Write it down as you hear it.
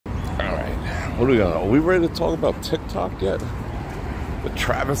What are we gonna? Are we ready to talk about TikTok yet? The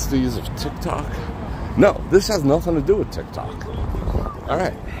travesties of TikTok? No, this has nothing to do with TikTok. All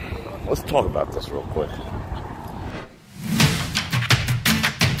right, let's talk about this real quick.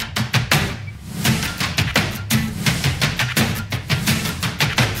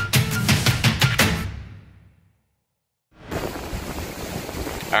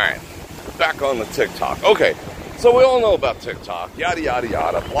 All right, back on the TikTok. Okay, so we all know about TikTok, yada, yada,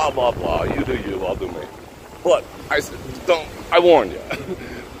 yada, blah, blah, blah. You do you, I'll do me. But I said, I warned you.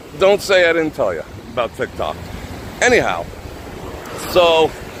 Don't say I didn't tell you about TikTok. Anyhow, so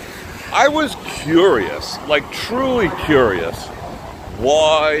I was curious, like truly curious,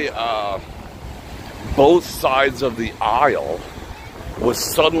 why both sides of the aisle was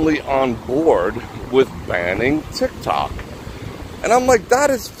suddenly on board with banning TikTok. And I'm like,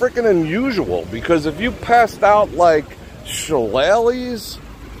 that is freaking unusual, because if you passed out like shillelaghs,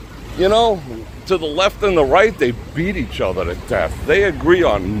 you know, to the left and the right, they beat each other to death. They agree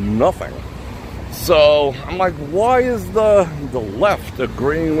on nothing. So I'm like, why is the left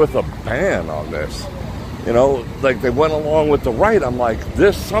agreeing with a ban on this? You know, like they went along with the right. I'm like,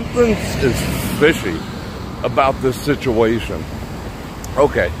 something is fishy about this situation.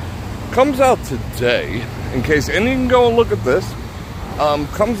 Okay, comes out today, in case, and you can go and look at this,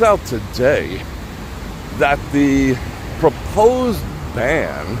 comes out today that the proposed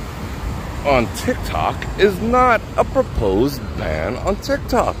ban on TikTok is not a proposed ban on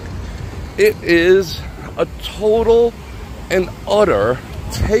TikTok. It is a total and utter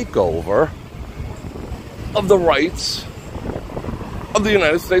takeover of the rights of the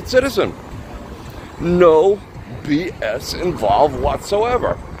United States citizen. No BS involved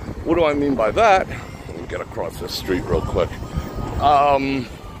whatsoever. What do I mean by that? Let me get across this street real quick.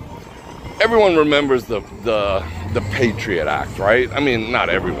 Everyone remembers the Patriot Act, right? I mean, not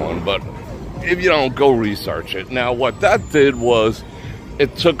everyone, but if you don't, go research it. Now, what that did was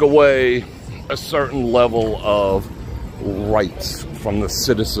it took away a certain level of rights from the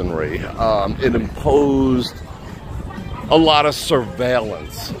citizenry. It imposed a lot of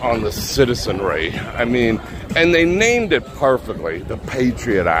surveillance on the citizenry. I mean, and they named it perfectly, the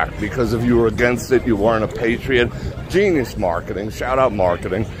Patriot Act, because if you were against it, you weren't a patriot. Genius marketing, shout out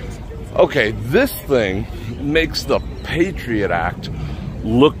marketing. Okay, this thing makes the Patriot Act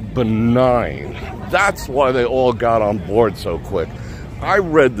look benign. That's why they all got on board so quick. I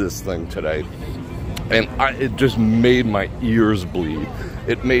read this thing today, and it just made my ears bleed.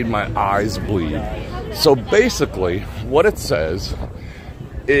 It made my eyes bleed. So basically, what it says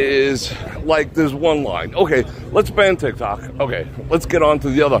is, like, there's one line. Okay, let's ban TikTok. Okay, let's get on to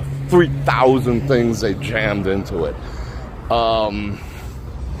the other 3,000 things they jammed into it.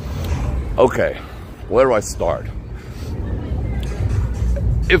 Okay, where do I start?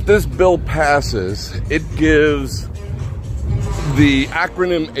 If this bill passes, it gives the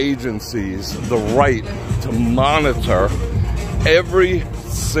acronym agencies the right to monitor every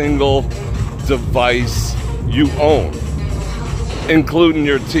single device you own, including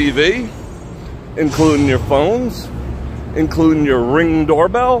your TV, including your phones, including your Ring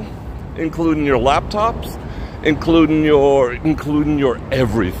doorbell, including your laptops, including your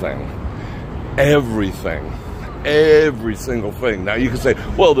everything. Everything. Every single thing. Now you can say,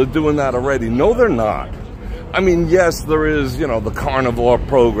 well, they're doing that already. No, they're not. I mean, yes, there is, you know, the carnivore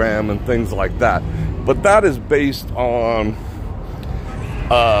program and things like that, but that is based on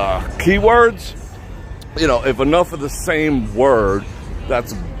keywords. You know, if enough of the same word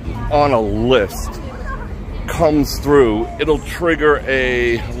that's on a list comes through, it'll trigger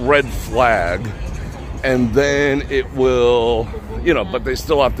a red flag, and then it will, you know, but they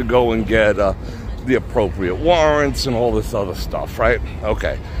still have to go and get the appropriate warrants and all this other stuff, right?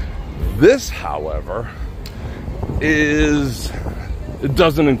 Okay. This, however, it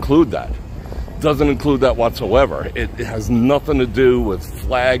doesn't include that. Doesn't include that whatsoever. It has nothing to do with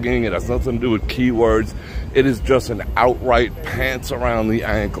flagging. It has nothing to do with keywords. It is just an outright pants around the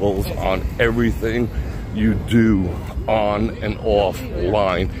ankles on everything you do on and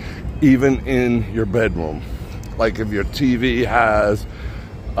offline, even in your bedroom. Like if your TV has,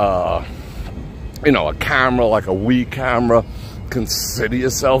 you know, a camera, like a Wii camera, consider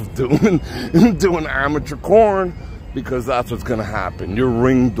yourself doing amateur porn, because that's what's going to happen. Your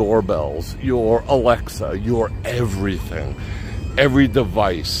Ring doorbells, your Alexa, your everything, every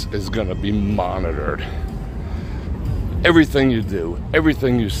device is going to be monitored. Everything you do,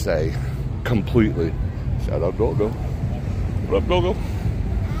 everything you say, completely. Shout out Gogo. What up, Gogo?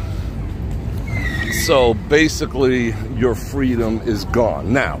 So basically, your freedom is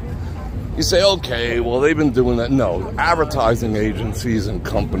gone. Now, You say, okay, well, they've been doing that. No, advertising agencies and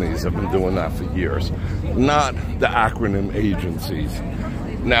companies have been doing that for years, not the acronym agencies.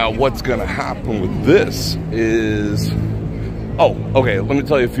 Now, what's going to happen with this is, oh, okay, let me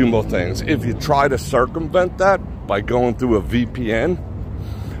tell you a few more things. If you try to circumvent that by going through a VPN,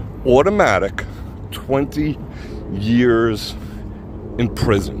 automatic 20 years in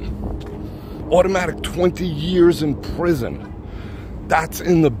prison. Automatic 20 years in prison. That's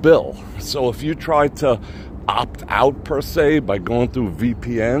in the bill. So if you try to opt out, per se, by going through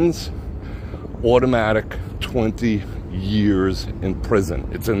VPNs, automatic 20 years in prison.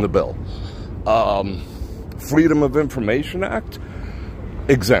 It's in the bill. Freedom of Information Act,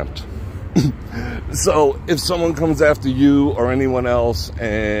 exempt. So if someone comes after you or anyone else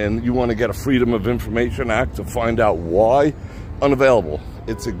and you want to get a Freedom of Information Act to find out why, unavailable.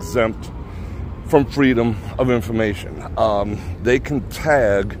 It's exempt from freedom of information. They can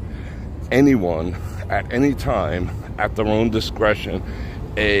tag anyone at any time at their own discretion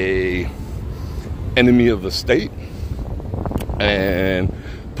a enemy of the state and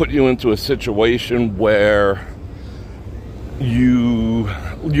put you into a situation where you're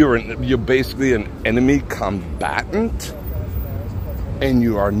basically an enemy combatant and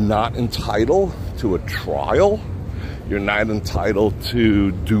you are not entitled to a trial. You're not entitled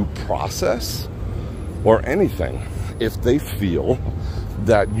to due process or anything if they feel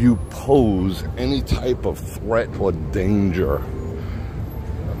that you pose any type of threat or danger.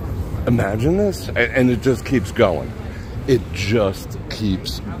 Imagine this, and it just keeps going. It just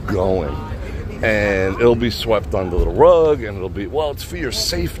keeps going. And it'll be swept under the rug, and it'll be, well, it's for your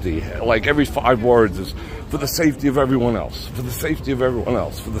safety. Like every 5 words is for the safety of everyone else, for the safety of everyone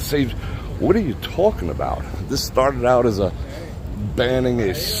else, for the safety. What are you talking about? This started out as a banning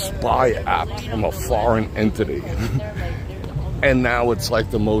a spy app from a foreign entity. And now it's like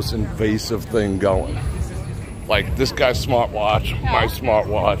the most invasive thing going. Like this guy's smartwatch, my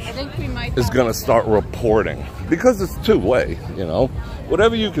smartwatch is gonna start reporting. Because it's two-way, you know.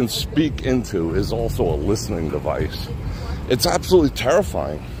 Whatever you can speak into is also a listening device. It's absolutely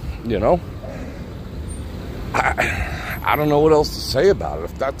terrifying, you know. I don't know what else to say about it.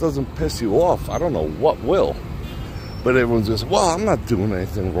 If that doesn't piss you off, I don't know what will. But everyone's just, well, I'm not doing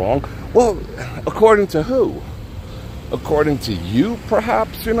anything wrong. Well, according to who? According to you,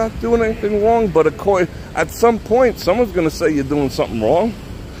 perhaps you're not doing anything wrong, but at some point, someone's going to say you're doing something wrong.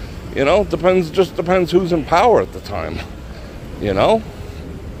 You know, just depends who's in power at the time. You know?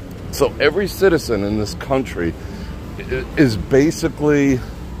 So every citizen in this country is basically,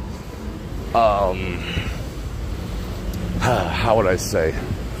 how would I say,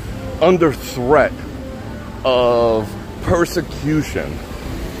 under threat of persecution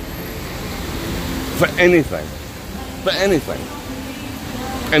for anything. For anything.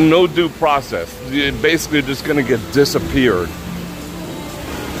 And no due process. You're basically just going to get disappeared.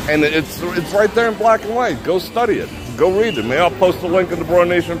 And it's right there in black and white. Go study it. Go read it. Maybe I'll post a link in the Bror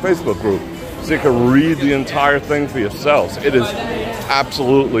Nation Facebook group so you can read the entire thing for yourselves. It is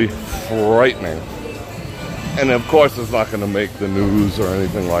absolutely frightening. And of course it's not going to make the news or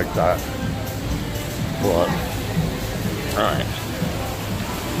anything like that. But, alright.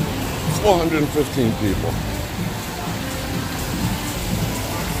 415 people.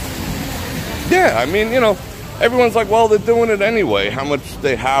 Yeah, I mean, you know, everyone's like, well, they're doing it anyway. How much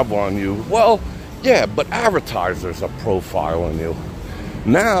they have on you? Well, yeah, but advertisers are profiling you.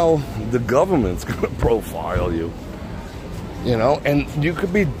 Now, the government's going to profile you. You know, and you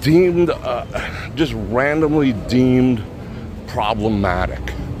could be deemed, just randomly deemed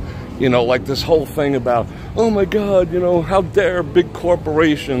problematic. You know, like this whole thing about, oh my God, you know, how dare big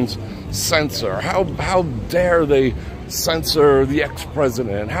corporations censor? How dare they censor the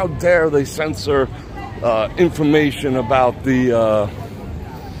ex-president? How dare they censor information about the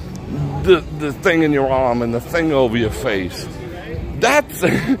thing in your arm and the thing over your face?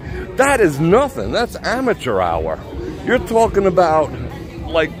 That is nothing. That's amateur hour. You're talking about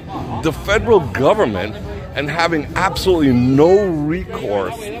like the federal government and having absolutely no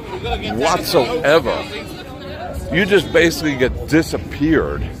recourse whatsoever. You just basically get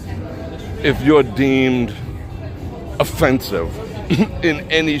disappeared if you're deemed offensive in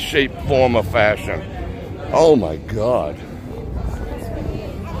any shape, form, or fashion. Oh my God.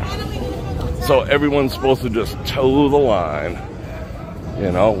 So everyone's supposed to just toe the line.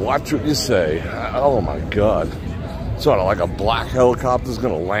 You know, watch what you say. Oh my God. Sort of like a black helicopter's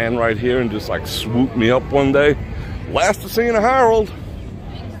gonna land right here and just like swoop me up one day. Last seen of Harold.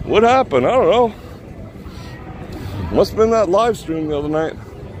 What happened? I don't know. Must have been that live stream the other night.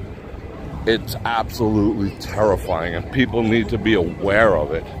 It's absolutely terrifying and people need to be aware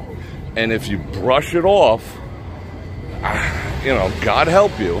of it. And if you brush it off, you know, God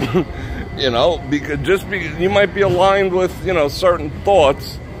help you. You know, because you might be aligned with, you know, certain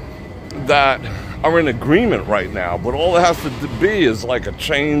thoughts that are in agreement right now, but all it has to be is like a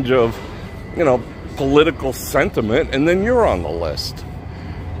change of, you know, political sentiment, and then you're on the list.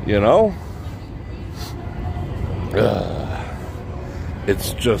 You know, it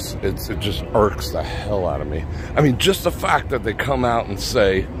just irks the hell out of me. I mean, just the fact that they come out and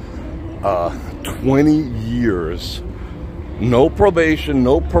say 20 years. No probation,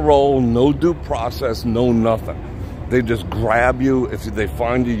 no parole, no due process, no nothing. They just grab you if they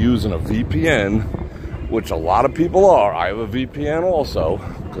find you using a VPN, which a lot of people are. I have a VPN also,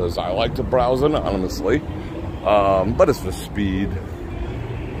 because I like to browse anonymously. But it's for speed.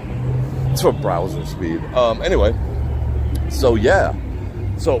 It's for browser speed. Anyway, so yeah.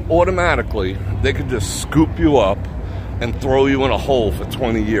 So automatically, they could just scoop you up and throw you in a hole for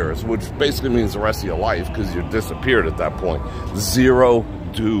 20 years, which basically means the rest of your life, because you're disappeared at that point. Zero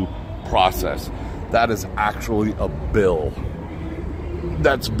due process. That is actually a bill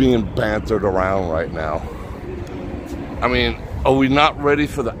that's being bantered around right now. I mean, are we not ready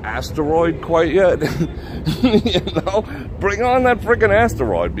for the asteroid quite yet? You know, bring on that freaking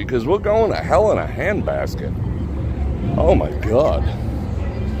asteroid, because we're going to hell in a handbasket. Oh my God.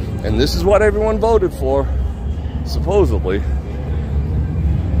 And this is what everyone voted for. Supposedly,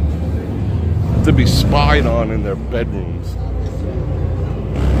 to be spied on in their bedrooms. It's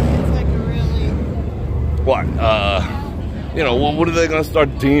like a really... What? You know, what are they going to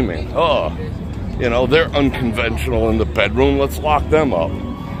start deeming? Oh, you know, they're unconventional in the bedroom. Let's lock them up.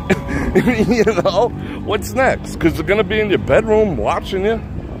 You know, what's next? Because they're going to be in your bedroom watching you.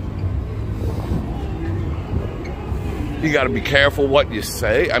 You got to be careful what you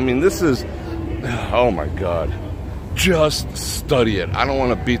say. I mean, this is... Oh my God. Just study it. I don't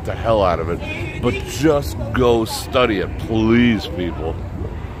want to beat the hell out of it, but just go study it, please, people.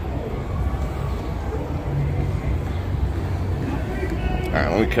 All right,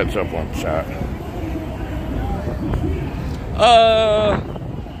 let me catch up on chat.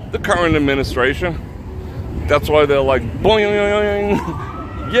 The current administration. That's why they're like, boing,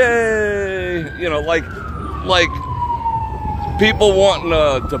 yay! You know, like people wanting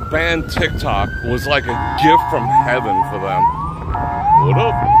to ban TikTok was like a gift from heaven for them. What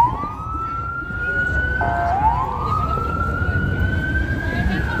up?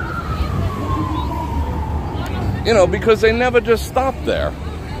 You know, because they never just stop there.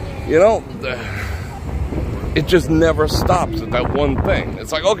 You know, it just never stops at that one thing.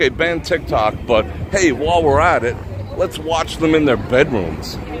 It's like, okay, ban TikTok, but hey, while we're at it, let's watch them in their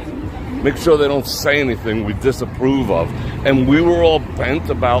bedrooms. Make sure they don't say anything we disapprove of. And we were all bent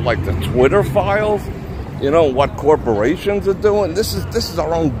about like the Twitter files, you know, what corporations are doing. This is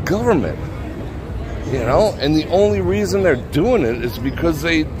our own government, you know. And the only reason they're doing it is because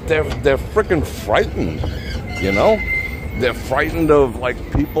they're freaking frightened, you know. They're frightened of like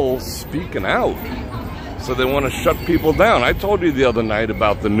people speaking out, so they want to shut people down. I told you the other night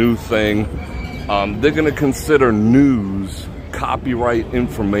about the new thing. They're going to consider news copyright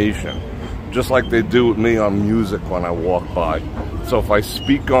information, just like they do with me on music when I walk by. So if I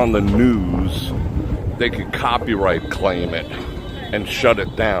speak on the news, they could copyright claim it and shut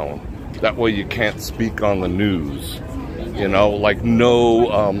it down. That way you can't speak on the news. You know, like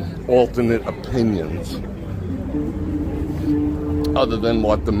no alternate opinions other than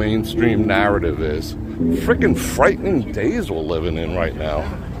what the mainstream narrative is. Freaking frightening days we're living in right now.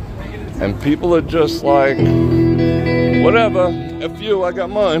 And people are just like, whatever, F you, I got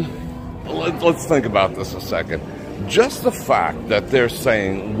mine. Let's think about this a second. Just the fact that they're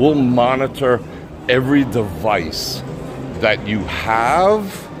saying we'll monitor every device that you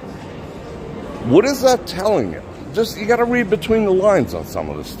have, what is that telling you? Just, you got to read between the lines on some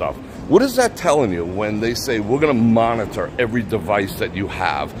of this stuff. What is that telling you when they say we're going to monitor every device that you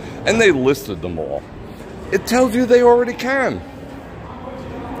have? And they listed them all. It tells you they already can.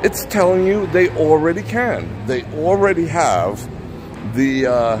 It's telling you they already can. They already have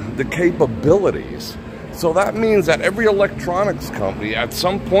the capabilities. So that means that every electronics company at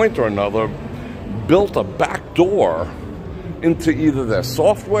some point or another built a back door into either their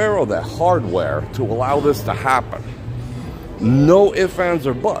software or their hardware to allow this to happen. No ifs, ands,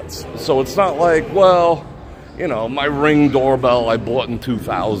 or buts. So it's not like, well, you know, my Ring doorbell I bought in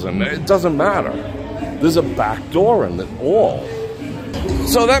 2000. It doesn't matter. There's a back door in it all.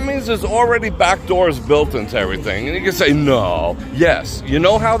 So that means there's already back doors built into everything. And you can say, no. Yes. You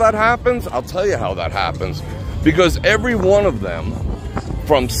know how that happens? I'll tell you how that happens. Because every one of them,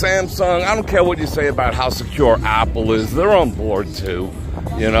 from Samsung, I don't care what you say about how secure Apple is, they're on board too.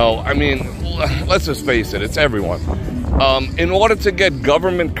 You know, I mean, let's just face it, it's everyone. In order to get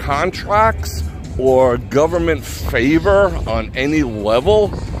government contracts or government favor on any level,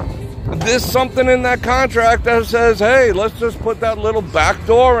 there's something in that contract that says, hey, let's just put that little back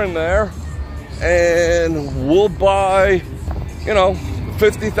door in there and we'll buy, you know,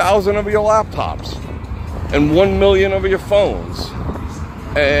 50,000 of your laptops and 1 million of your phones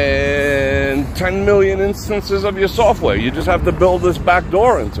and 10 million instances of your software. You just have to build this back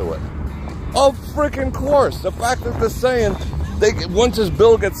door into it. Of freaking course. The fact that they're saying once this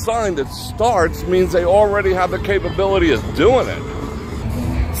bill gets signed, it starts, means they already have the capability of doing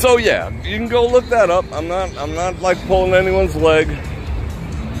it. So yeah, you can go look that up. I'm not like pulling anyone's leg.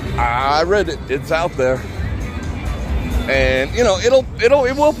 I read it. It's out there. And you know, it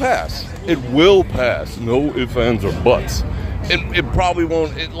will pass. It will pass. No ifs, ands, or buts. It probably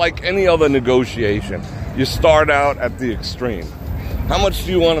won't. Like any other negotiation, you start out at the extreme. How much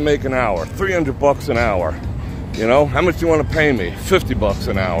do you want to make an hour? $300 an hour. You know, how much do you want to pay me? $50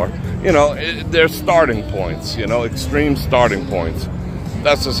 an hour. You know, there's starting points. You know, extreme starting points.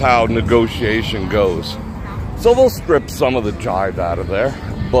 That's just how negotiation goes. So they'll strip some of the jive out of there,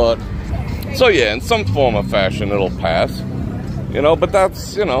 but so yeah, in some form or fashion, it'll pass. You know, but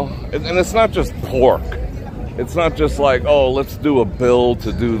that's, you know, and it's not just pork. It's not just like, oh, let's do a bill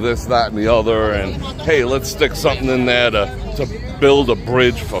to do this, that, and the other, and hey, let's stick something in there to build a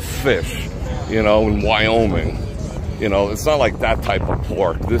bridge for fish, you know, in Wyoming. You know, it's not like that type of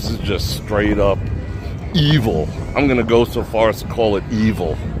pork. This is just straight up evil. I'm gonna go so far as to call it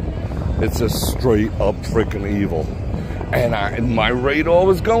evil. It's just straight up freaking evil. And my radar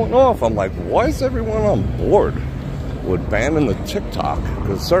was going off. I'm like, why is everyone on board with banning the TikTok?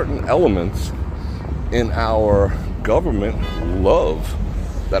 Because certain elements in our government love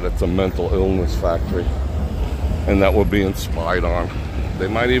that it's a mental illness factory and that we're being spied on. They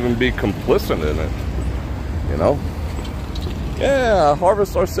might even be complicit in it, you know? Yeah,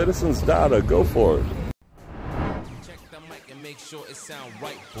 harvest our citizens' data, go for it. Check the mic and make sure it sound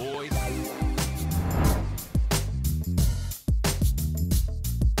right, boys.